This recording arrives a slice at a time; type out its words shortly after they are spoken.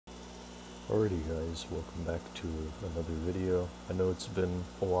Alrighty guys, welcome back to another video. I know it's been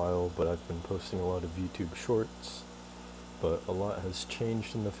a while, but I've been posting a lot of YouTube shorts, but a lot has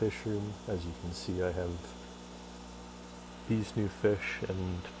changed in the fish room. As you can see, I have these new fish,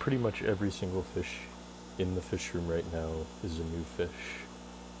 and pretty much every single fish in the fish room right now is a new fish.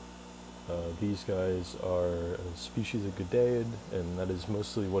 These guys are a species of Gadaeid, and that is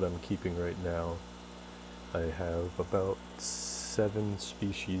mostly what I'm keeping right now. I have about 7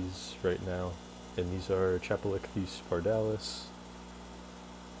 species right now, and these are Chapelechthys pardalis.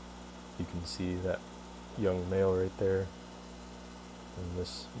 You can see that young male right there, and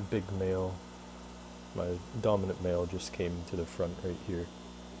this big male. My dominant male just came to the front right here.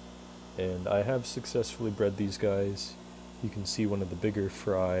 And I have successfully bred these guys. You can see one of the bigger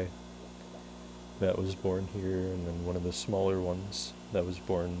fry that was born here, and then one of the smaller ones that was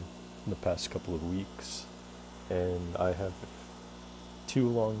born in the past couple of weeks. And I have 2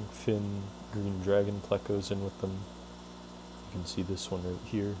 long fin green dragon plecos in with them. You can see this one right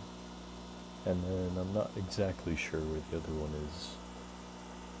here. And then I'm not exactly sure where the other one is,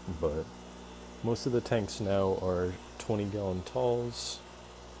 but most of the tanks now are 20-gallon talls.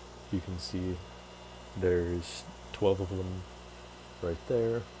 You can see there's 12 of them right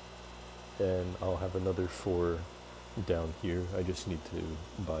there, and I'll have another 4 down here. I just need to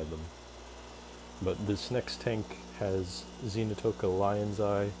buy them. But this next tank has Xenotoka lion's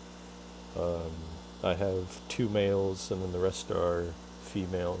eye. I have 2 males, and then the rest are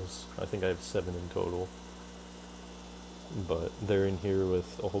females. I think I have 7 in total. But they're in here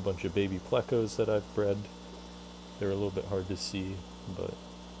with a whole bunch of baby plecos that I've bred. They're a little bit hard to see, but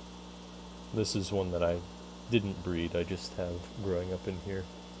this is one that I didn't breed, I just have growing up in here.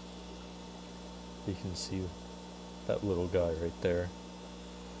 You can see that little guy right there.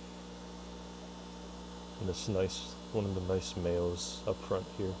 And this nice, one of the nice males up front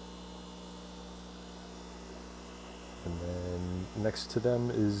here. And then next to them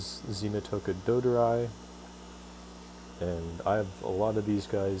is Xenotoka doderi. And I have a lot of these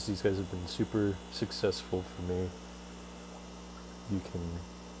guys. These guys have been super successful for me. You can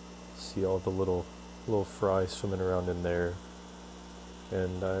see all the little fry swimming around in there.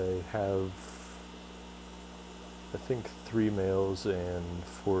 And I have, I think, 3 males and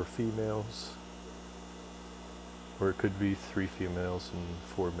 4 females. Or it could be 3 females and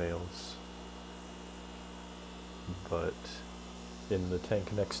 4 males. But in the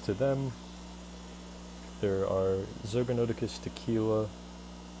tank next to them, there are Zergonodicus tequila,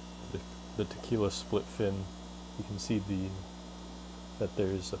 the tequila split fin. You can see that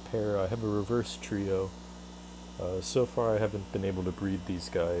there's a pair. I have a reverse trio. So far I haven't been able to breed these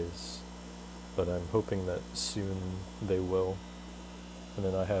guys, but I'm hoping that soon they will. And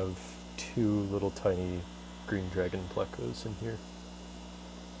then I have 2 little tiny green dragon plecos in here.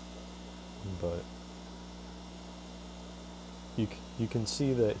 But you can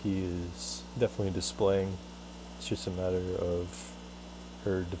see that he is definitely displaying. It's just a matter of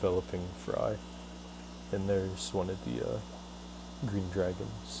her developing fry. And there's one of the green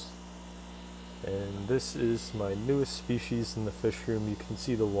dragons. And this is my newest species in the fish room. You can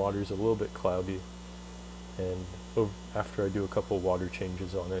see the water's a little bit cloudy, and after I do a couple water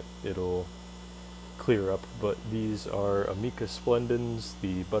changes on it, it'll clear up. But these are Amica splendens,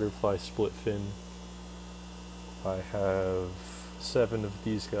 the butterfly split fin. I have 7 of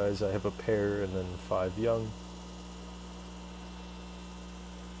these guys. I have a pair and then 5 young.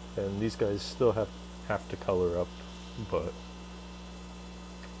 And these guys still have to color up, but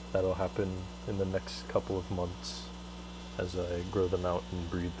that'll happen in the next couple of months as I grow them out and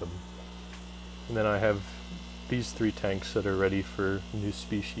breed them. And then I have these 3 tanks that are ready for new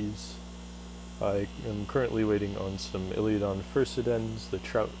species. I am currently waiting on some Iliodon furcidens, the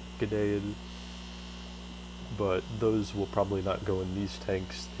trout Gadaeid, but those will probably not go in these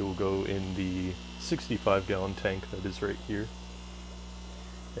tanks. They will go in the 65-gallon tank that is right here.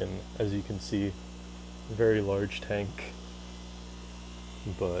 And as you can see, very large tank.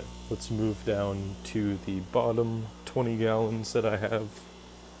 But let's move down to the bottom 20 gallons that I have.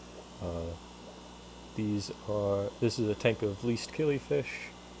 This is a tank of least killifish,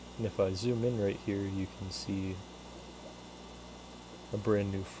 and if I zoom in right here, you can see a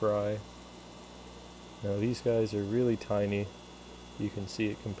brand new fry. Now these guys are really tiny. You can see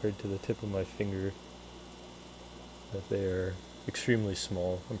it compared to the tip of my finger, that they are extremely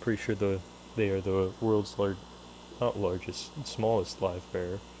small. I'm pretty sure they are the world's smallest live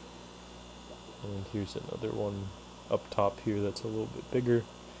bear. And here's another one up top here that's a little bit bigger.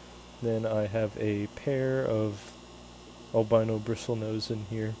 Then I have a pair of albino bristlenose in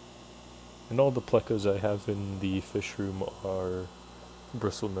here. And all the plecos I have in the fish room are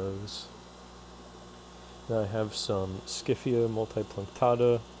bristlenose. I have some Scyphia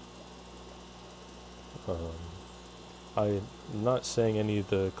multipunctata. I'm not saying any of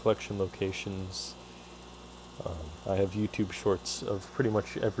the collection locations. I have YouTube shorts of pretty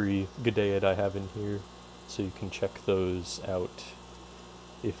much every G'dayad I have in here, so you can check those out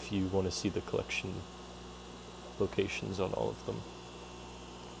if you want to see the collection locations on all of them.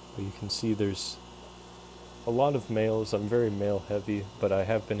 But you can see there's a lot of males. I'm very male heavy, but I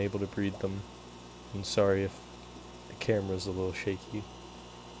have been able to breed them. I'm sorry if the camera's a little shaky.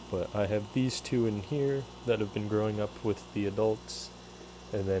 But I have these two in here that have been growing up with the adults,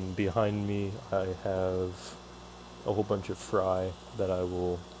 and then behind me I have a whole bunch of fry that I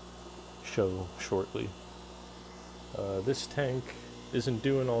will show shortly. This tank isn't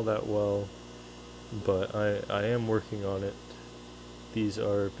doing all that well, but I am working on it. These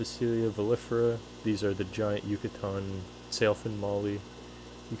are Basilia volifera. These are the giant Yucatan sailfin molly.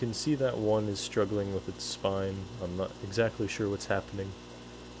 You can see that one is struggling with its spine. I'm not exactly sure what's happening.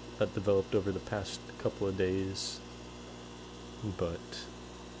 That developed over the past couple of days, but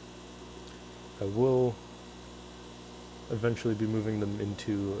I will eventually be moving them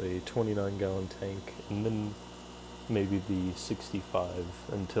into a 29-gallon tank, and then maybe the 65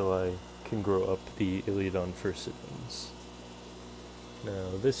 until I can grow up the Iliodon furcidens.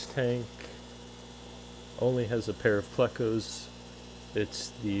 Now this tank only has a pair of plecos.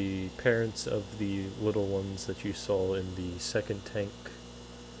 It's the parents of the little ones that you saw in the second tank,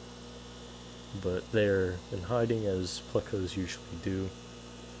 but they're in hiding as plecos usually do.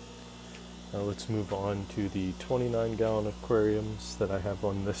 Now let's move on to the 29-gallon aquariums that I have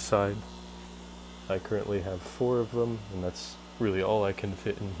on this side. I currently have 4 of them, and that's really all I can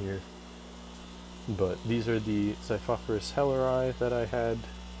fit in here. But these are the Xiphophorus helleri that I had.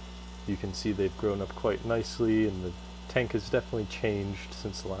 You can see they've grown up quite nicely, and the tank has definitely changed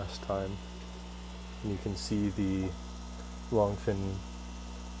since the last time. And you can see the longfin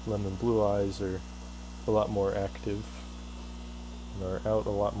lemon blue eyes are a lot more active and are out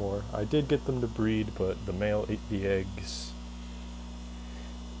a lot more. I did get them to breed, but the male ate the eggs.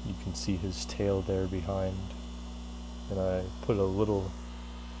 You can see his tail there behind, and I put a little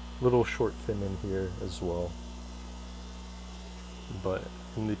short fin in here as well. But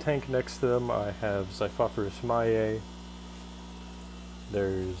in the tank next to them I have Xiphophorus maiae.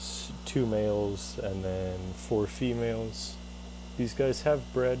 There's 2 males and then 4 females. These guys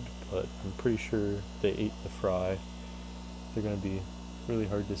have bred, but I'm pretty sure they ate the fry. They're going to be really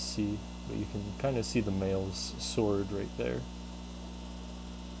hard to see, but you can kind of see the male's sword right there.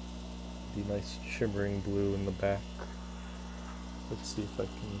 The nice shimmering blue in the back. Let's see if I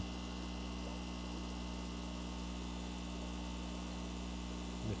can...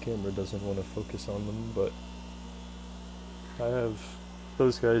 The camera doesn't want to focus on them, but I have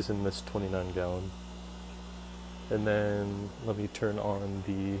those guys in this 29-gallon. And then let me turn on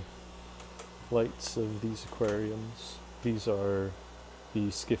the lights of these aquariums. These are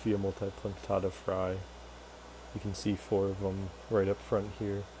the Scyphia multipunctata fry. You can see 4 of them right up front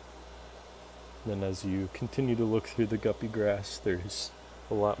here. And then as you continue to look through the guppy grass, there's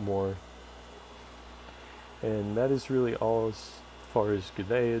a lot more. And that is really all as far as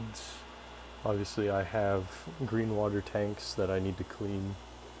G'dayads. Obviously I have green water tanks that I need to clean,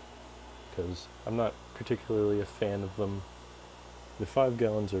 because I'm not particularly a fan of them. The 5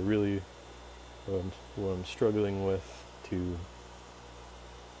 gallons are really what I'm struggling with to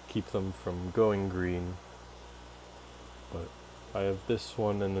keep them from going green. But I have this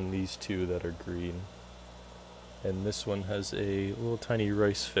one and then these 2 that are green. And this one has a little tiny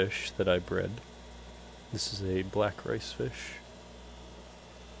rice fish that I bred. This is a black rice fish.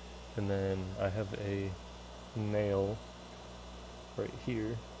 And then I have a male right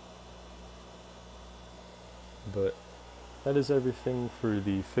here. But that is everything for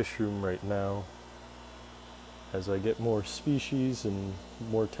the fish room right now. As I get more species and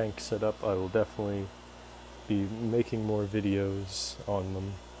more tanks set up, I will definitely be making more videos on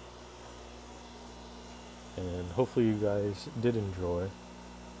them. And hopefully you guys did enjoy.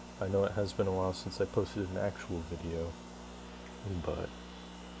 I know it has been a while since I posted an actual video, but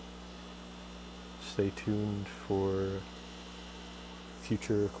stay tuned for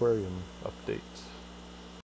future aquarium updates.